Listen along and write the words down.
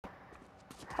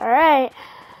Alright.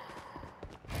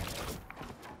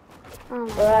 Oh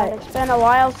my god, it's been a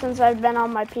while since I've been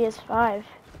on my PS5.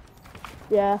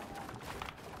 Yeah.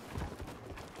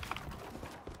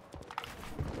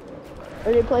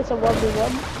 Ready to play some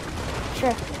 1v1?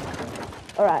 Sure.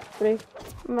 Alright, 3,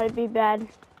 Might be bad.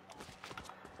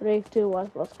 3, 2,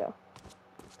 1, let's go.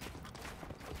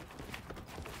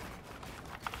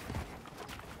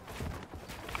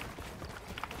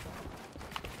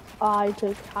 I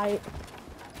took height.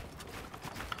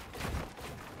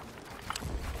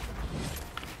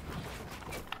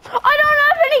 I don't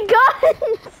have any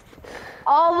guns!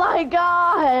 Oh my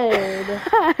god!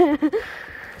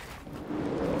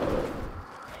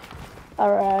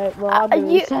 Alright, well I'll do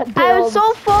reset builds. I was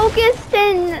so focused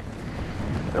in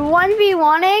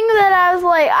 1v1ing that I was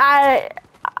like,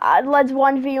 let's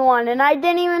 1v1, and I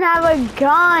didn't even have a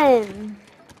gun.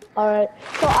 Alright,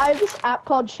 so I have this app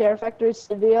called Share Factory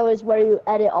Studio, is where you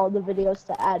edit all the videos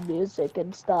to add music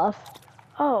and stuff.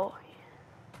 Oh.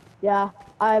 Yeah,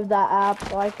 I have that app,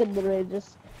 so I can literally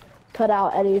just cut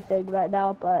out anything right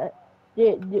now, but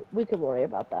we can worry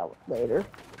about that later.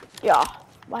 Yeah.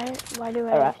 Why do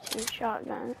I have 2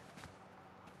 shotguns?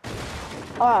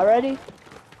 Alright, ready?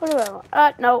 What do I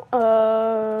want? No.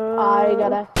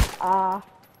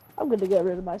 I'm gonna get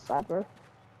rid of my sniper.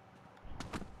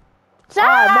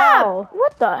 Stop! No.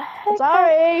 What the heck?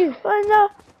 Sorry! What no?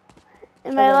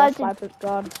 Am I allowed to? Sniper's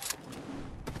gone.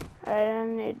 I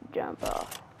need to jump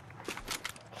off.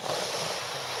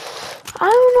 I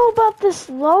don't know about this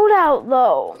loadout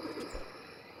though.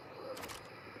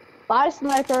 Bye,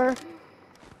 sniper.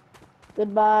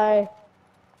 Goodbye.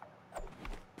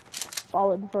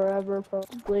 Fallen forever,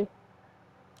 probably.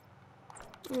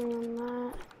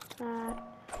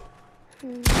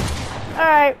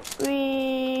 Alright,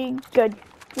 we good.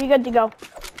 We good to go.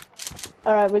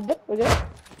 Alright, we're good.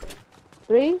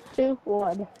 3, 2,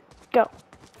 1. Go.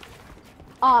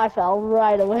 Oh, I fell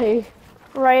right away.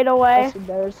 Right away. That's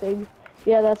embarrassing.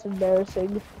 Yeah, that's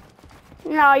embarrassing.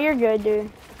 No, you're good,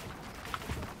 dude.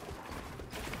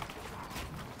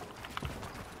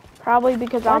 Probably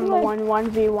because I'm the one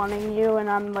 1v1ing you, and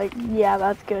I'm like, yeah,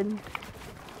 that's good.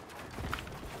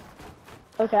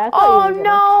 Okay, I oh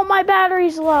no, my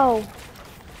battery's low.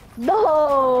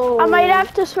 No! I might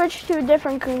have to switch to a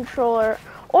different controller.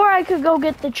 Or I could go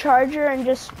get the charger and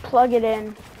just plug it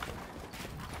in.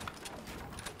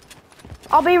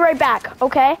 I'll be right back,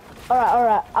 okay?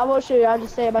 Alright. I won't show you, I'll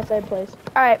just stay at my same place.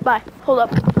 Alright, bye. Hold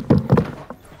up.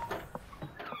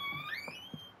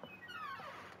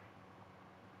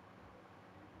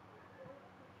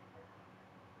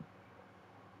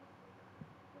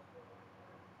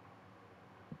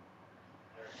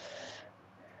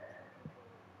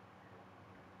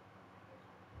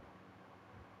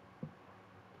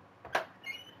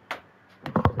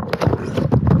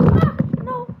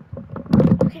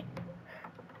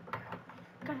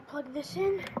 Plug this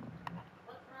in.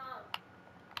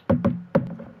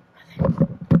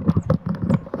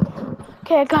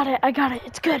 Okay, I got it.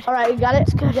 It's good. Alright, you got it?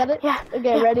 It's good. You got it? Yeah.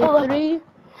 Okay, yeah. ready? 3.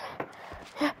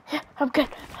 Yeah, I'm good.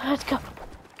 Let's go.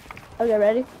 Okay,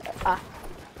 ready?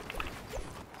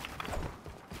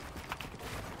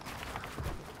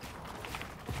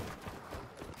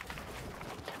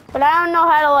 But I don't know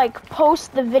how to like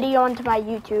post the video onto my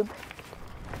YouTube.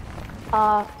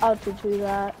 I'll teach you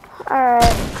that.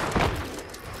 Alright.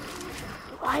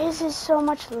 Why is this so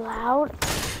much loud?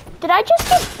 Did I just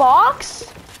get box?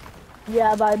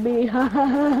 Yeah, by me. Come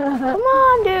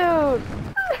on, dude.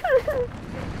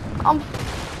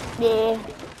 Yeah.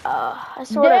 I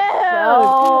sort of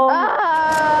fell.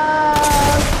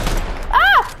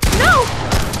 No!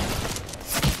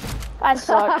 I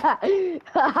suck.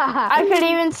 I could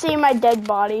even see my dead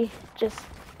body. Just.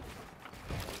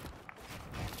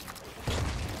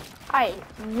 I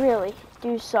really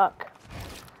do suck.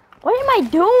 What am I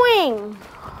doing?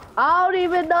 I don't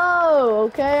even know,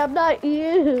 okay? I'm not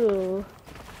you.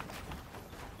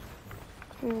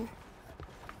 I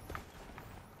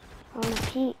want to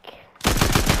peek.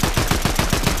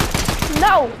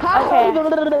 No! Okay.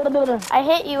 I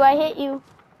hit you.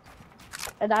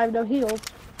 And I have no heals.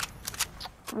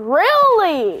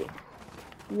 Really?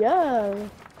 Yeah.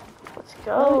 Let's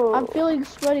go. I'm feeling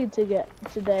sweaty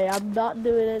today. I'm not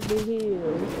doing any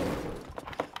heals.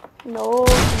 No.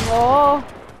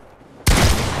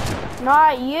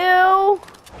 Not you.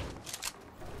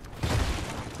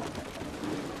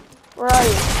 Where are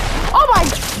you? Oh my.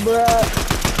 Bruh.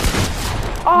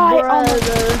 Oh,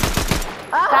 Brother.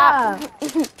 Stop.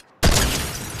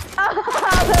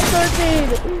 That's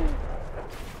 13.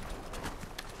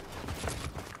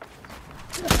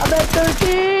 I'm at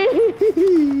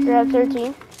 13. You're at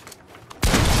 13?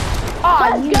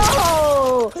 Oh, Let's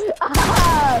go!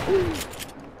 Ah.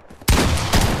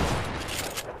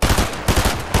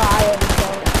 I am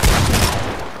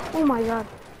so. Oh my god.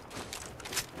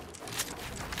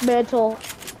 Mantle.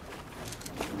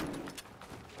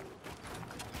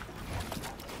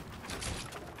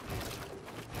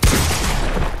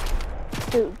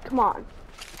 Dude, come on.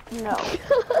 No.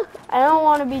 I don't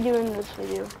want to be doing this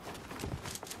with you.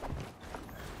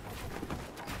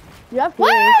 You have to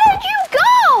Where did you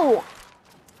go?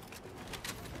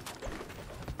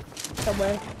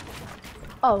 somewhere.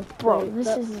 Oh, Bro, wait, this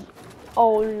that- is...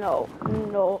 Oh, no.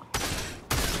 No.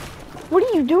 What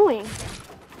are you doing?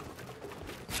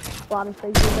 a lot of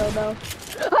things you don't know.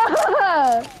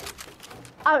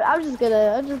 I'm just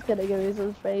gonna give you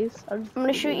some space. I'm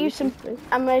gonna shoot give you some... space.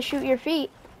 I'm gonna shoot your feet.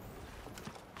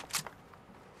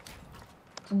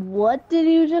 What did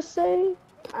you just say?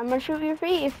 I'm gonna shoot your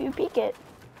feet if you peek it.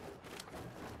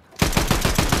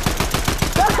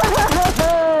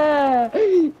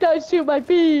 Don't shoot my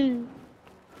feet.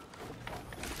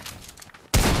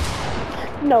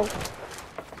 No.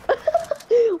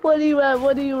 What do you at?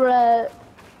 What do you at?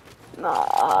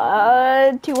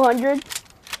 200.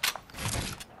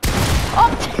 Oh!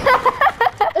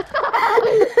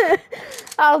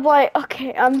 I was like,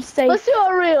 okay, I'm safe. Let's do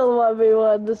a real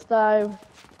 1v1 this time.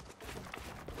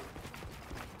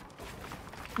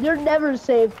 You're never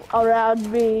safe around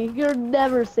me. You're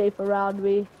never safe around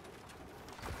me.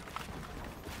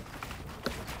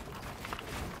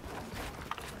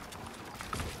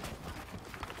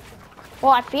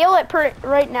 Well, I feel it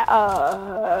right now.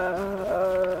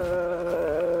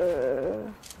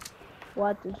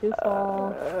 What did you fall?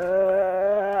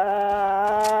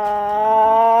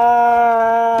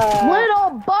 Little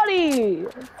buddy!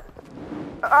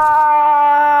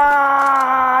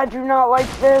 I do not like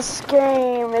this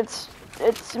game. It's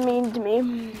mean to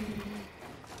me.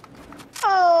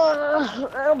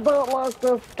 I don't like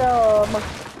this game.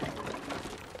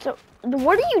 So,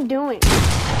 what are you doing?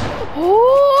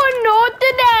 Oh, not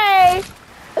today!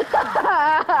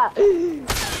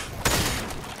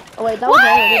 Oh wait, that was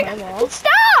already my Wait! wall.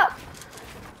 Stop!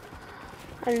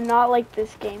 I do not like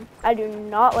this game. I do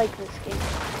not like this game.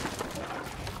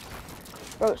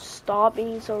 Bro, stop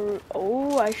being so rude.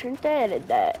 Oh, I shouldn't have added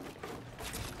that.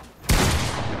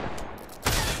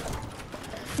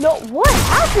 No, what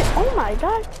happened? Oh my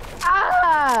god.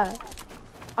 Ah!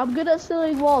 I'm good at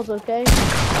sealing walls, okay?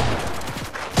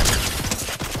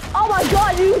 Oh my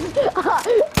god, you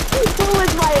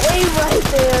ruined my aim right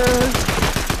there.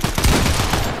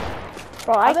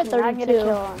 Bro, I I'm at cannot get a 32.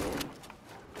 kill on you.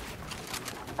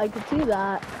 I can see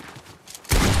that.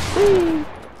 Whee!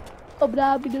 Oh,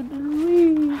 blah, blah, blah,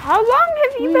 blah. How long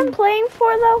have you been playing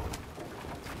for though?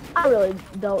 I really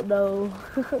don't know.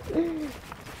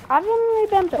 I've only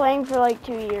been playing for like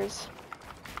 2 years.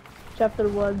 Chapter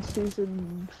 1,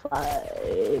 Season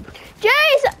 5.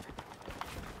 Jace!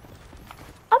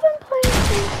 I've been playing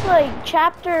since like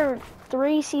chapter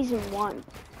 3, season 1.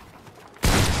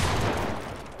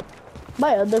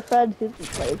 My other friend, he's been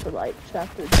playing for like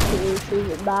Chapter 2,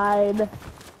 Season 9. Or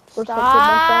something like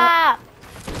that. Stop!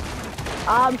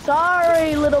 I'm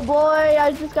sorry, little boy.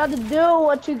 I just gotta do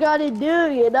what you gotta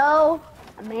do, you know?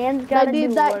 A man's gotta need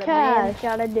do that what cash. a man's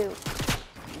gotta do.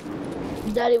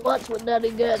 Daddy wants what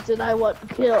daddy gets, and I want to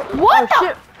kill. What Oh, the?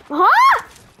 shit. Huh?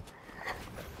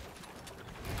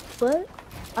 What?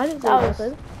 I didn't say That was-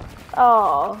 nothing.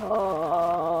 Oh,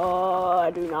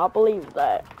 I do not believe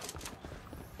that.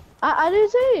 I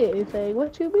didn't say anything.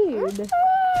 What you mean?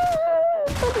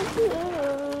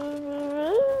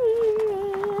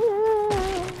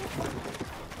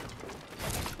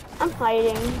 I'm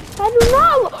hiding. I do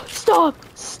not. Stop!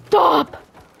 Stop!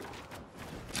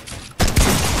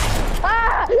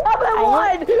 Ah! I'm at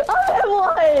one! I'm at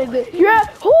one! Yeah.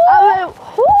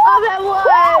 I'm at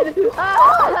one!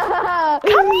 Ah!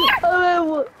 Come here! I'm at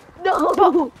one.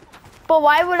 No! But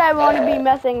why would I want to be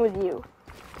messing with you?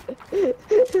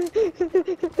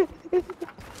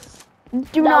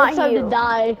 Do Now not it's time to heal.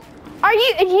 die. Are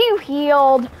you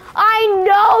healed? I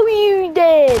know you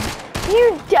did.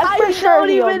 You for sure don't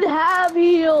healed. even have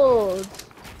heals.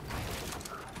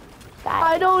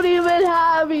 I don't even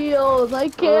have heals. I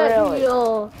can't Really?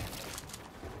 heal.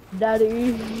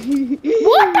 Daddy.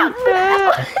 What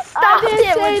the? Stop I didn't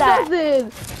it say with that.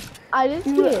 nothing. I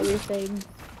didn't see anything.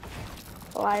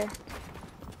 Liar.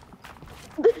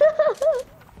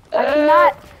 I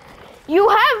cannot. You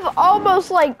have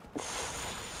almost like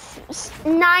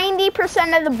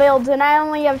 90% of the builds, and I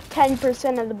only have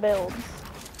 10% of the builds.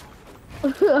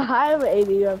 I have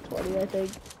 80, you have 20, I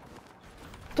think.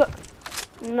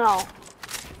 No.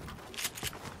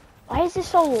 Why is it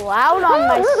so loud on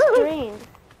my screen?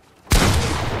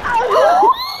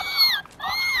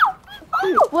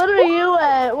 What are you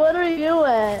at? What are you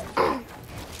at?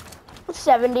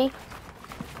 70.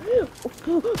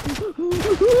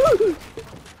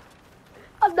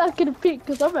 I'm not gonna peek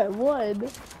because I'm at 1.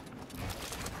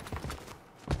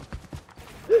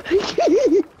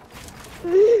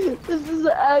 This is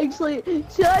actually.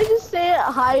 Should I just say it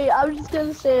height? I'm just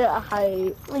gonna say it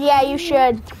height. Yeah, you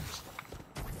should.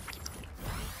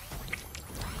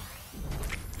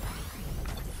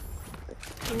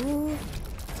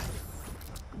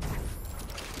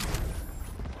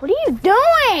 What are you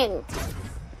doing?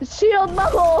 Shield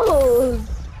bubbles.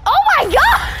 Oh my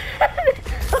god!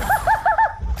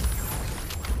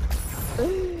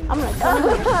 I'm gonna come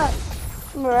here.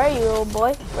 Where are you, little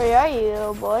boy? Where are you,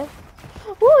 little boy?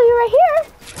 Ooh, you're right here.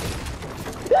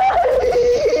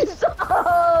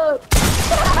 Stop!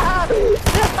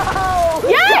 No!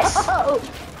 Yes! No!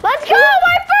 Let's go!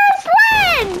 My first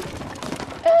win!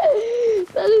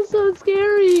 That is so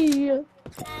scary.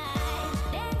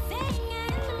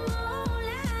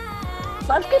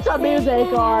 Let's get some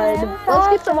music on. Let's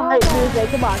get some hype music.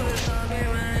 Come on.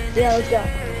 Yeah, let's go.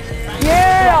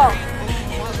 Yeah!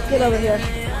 Get over here.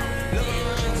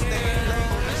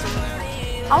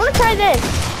 I want to try this.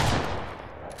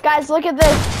 Guys, look at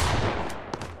this.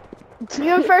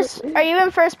 You in first? Are you in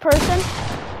first person?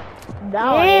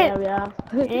 Now I am, yeah.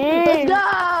 Let's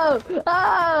go!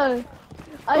 Ah!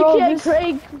 I Bro, can't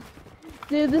crank.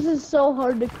 Dude, this is so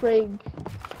hard to crank.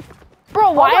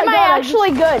 Bro, why am God, I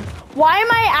actually good? Why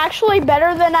am I actually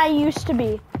better than I used to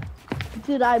be?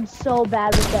 Dude, I'm so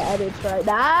bad with the edits right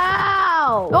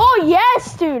now. Oh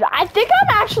yes, dude. I think I'm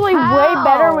actually way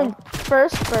better with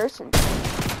first person.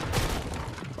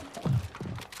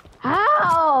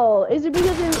 How? Is it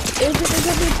because you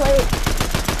play?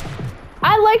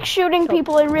 I like shooting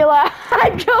people in real life.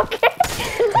 I'm joking.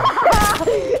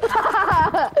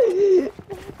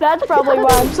 That's probably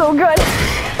why I'm so good.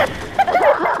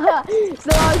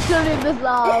 No, I'm turning this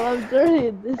off. I'm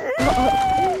turning this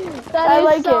off. That is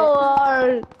like so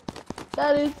hard.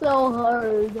 That is so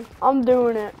hard. I'm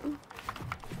doing it.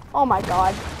 Oh my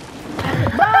god.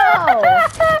 No!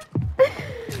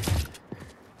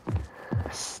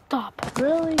 Stop.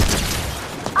 Really?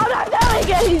 I'm not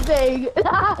doing anything!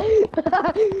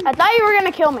 I thought you were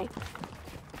gonna kill me.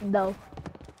 No.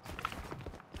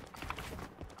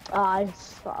 I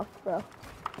suck, bro.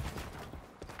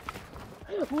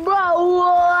 Bro,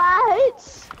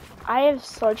 what? I have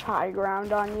such high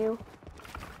ground on you.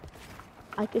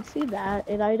 I can see that,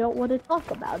 and I don't want to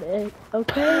talk about it,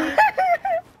 okay?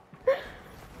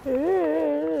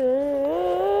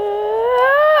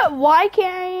 Why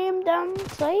can't I aim down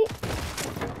sight?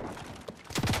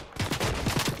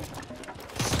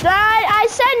 I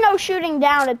said no shooting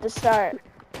down at the start.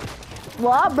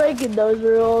 Well, I'm breaking those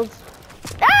rules.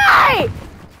 Hey!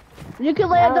 You can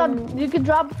land on, you can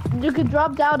drop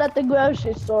down at the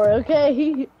grocery store,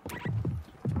 okay?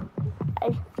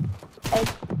 Hey.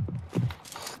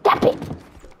 Stop it!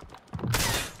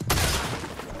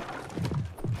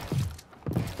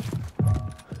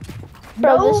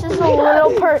 Bro, No, this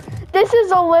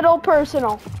is a little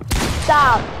personal.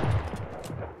 Stop.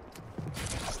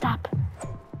 Stop.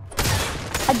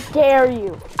 I dare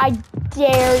you. I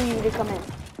dare you to come in.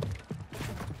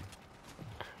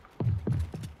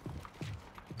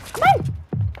 Come in.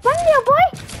 Come on, little boy.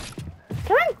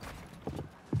 Come in.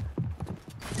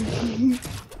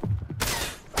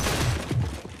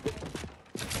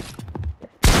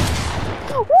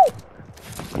 Woo.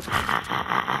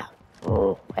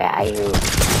 Oh, where are you?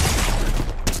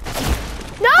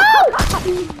 No!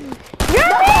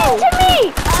 You're mean to me!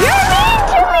 You're mean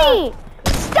to me!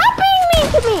 Stop being mean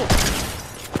to me!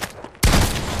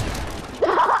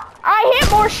 I hit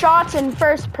more shots in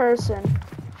first person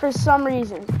for some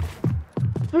reason.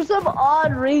 For some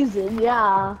odd reason,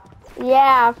 yeah.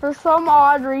 Yeah, for some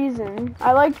odd reason.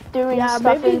 I like doing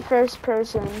stuff in first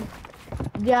person.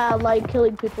 Yeah, like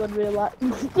killing people in real life.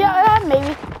 Yeah,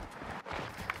 maybe.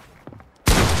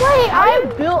 Wait,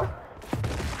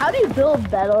 How do you build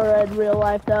better in real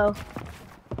life though?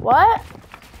 What?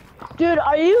 Dude,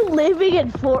 are you living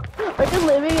in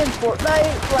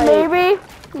Fortnite? Like, Maybe.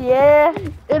 Yeah.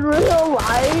 in real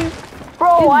life?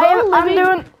 Bro, I'm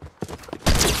doing.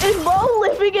 Is Bro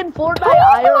living in Fortnite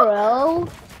IRL?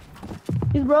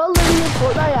 Is Bro living in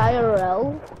Fortnite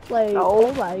IRL? Like, No.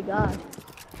 oh my god.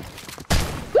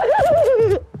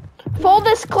 Full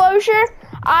disclosure,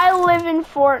 I live in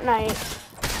Fortnite.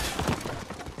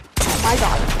 Oh my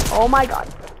god. Oh my god.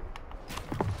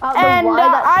 And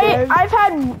I've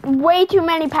had way too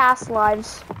many past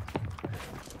lives.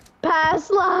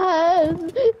 past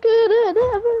lives couldn't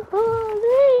ever hold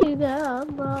me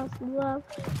down, lost in love.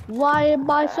 Why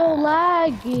am I so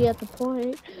laggy at the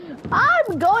point?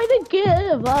 I'm going to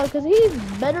give up because he's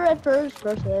better at first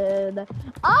person.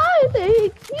 I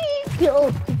think he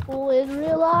kills people in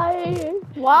real life.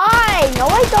 Why? No,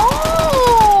 I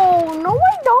don't. No,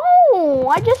 I don't.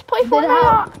 I just play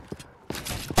Fortnite.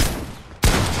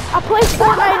 I play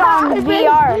Fortnite on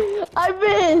VR. I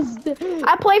missed.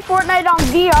 I play Fortnite on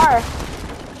VR.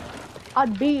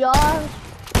 On VR?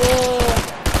 Yeah.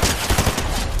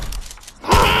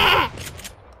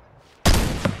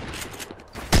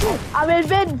 I'm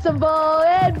invincible,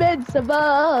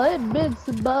 invincible,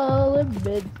 invincible,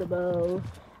 invincible.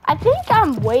 I think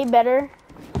I'm way better.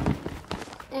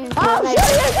 In Oh Fortnite. shit,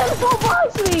 you're gonna full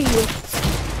box me!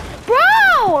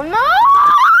 Bro, no!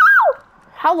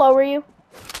 How low are you?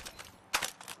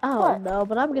 Oh What? no,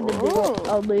 but I'm gonna do Ooh.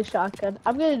 only shotgun.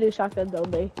 I'm gonna do shotguns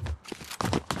only.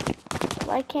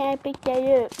 Why can't I pick that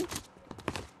up?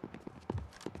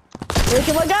 Look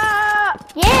at my god!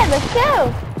 Yeah, let's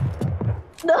go.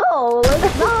 No,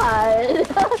 let's not.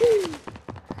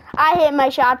 I hit my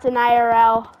shots in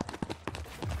IRL.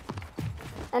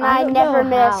 And I don't never know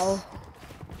miss. how.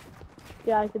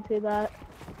 Yeah, I can see that.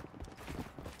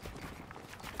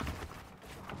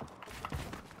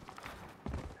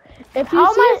 If you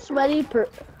How see am a sweaty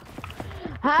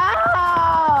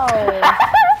How?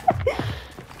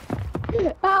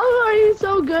 How are you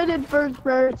so good in first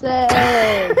person?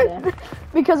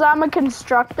 Because I'm a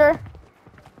constructor.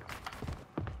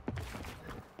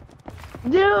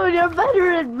 Dude, you're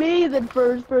better at me than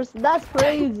first person. That's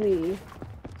crazy.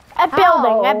 At How?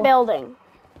 building.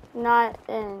 Not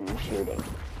in shooting.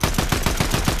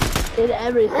 In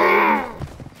everything.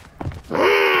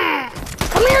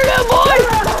 Come here, little boy!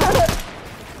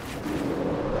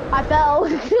 I fell.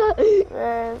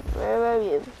 Where are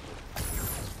you?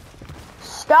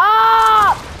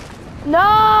 Stop! No!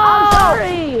 I'm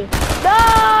sorry. No!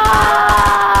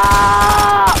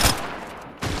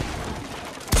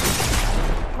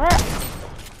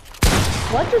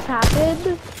 What just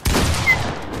happened?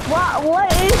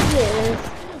 What is this?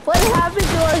 What happened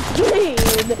to our screen?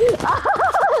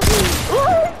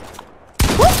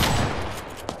 What?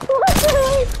 What the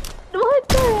heck? What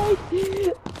the heck?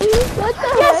 What the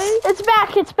Yes! heck? It's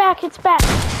back, it's back, it's back.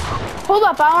 Hold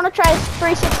up, I want to try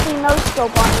 360 no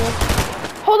scope on you.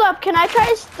 Hold up, can I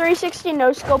try 360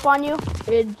 no scope on you?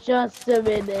 In just a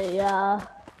minute, yeah.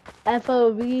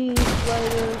 FOV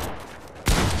later.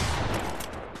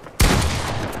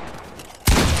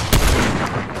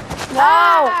 No!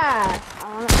 Ah!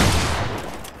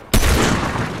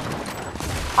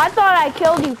 I thought I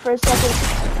killed you for a second.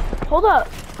 Hold up.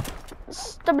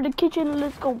 Step in the kitchen,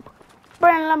 let's go.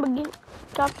 Brand Lamborghini.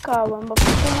 Cop car, one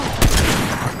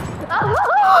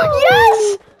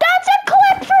Yes! That's a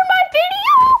clip for my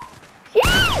video!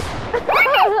 Yeah!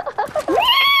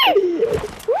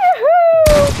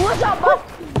 Woohoo! What's up, bud?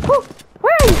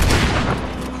 Where are you?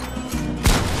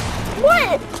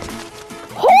 What?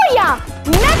 Hoya!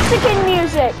 Mexican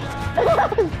music!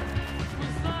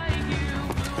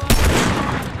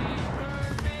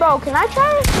 Bro, can I try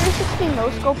a 360 no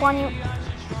scope on you?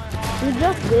 You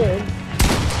just did.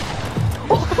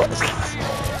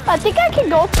 I think I can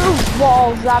go through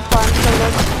walls that far.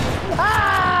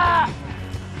 Ah!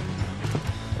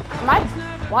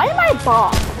 Why am I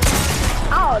bomb?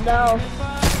 I don't know.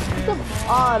 It's some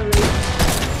odd reason.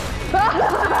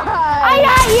 I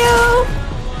got you!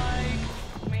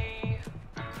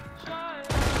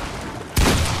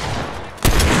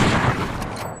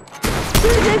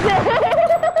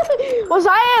 Was I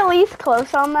at least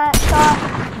close on that shot?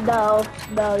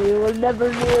 No, you will never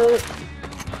do it.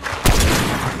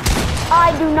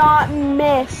 I do not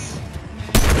miss.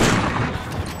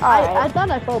 I thought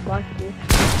I full blocked you.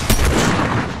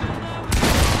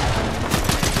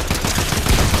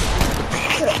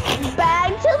 Back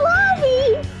to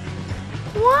lobby.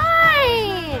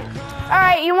 Why?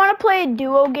 Alright, you want to play a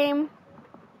duo game?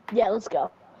 Yeah, let's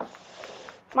go.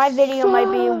 My video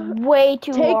might be way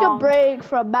too long. Take a break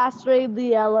from mastering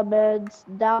the elements.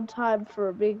 Downtime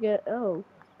for being it. Oh,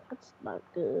 that's not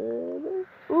good.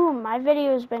 Ooh, my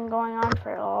video's been going on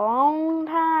for a long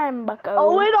time, bucko.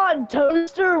 Oh, wait on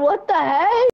Toaster. What the heck?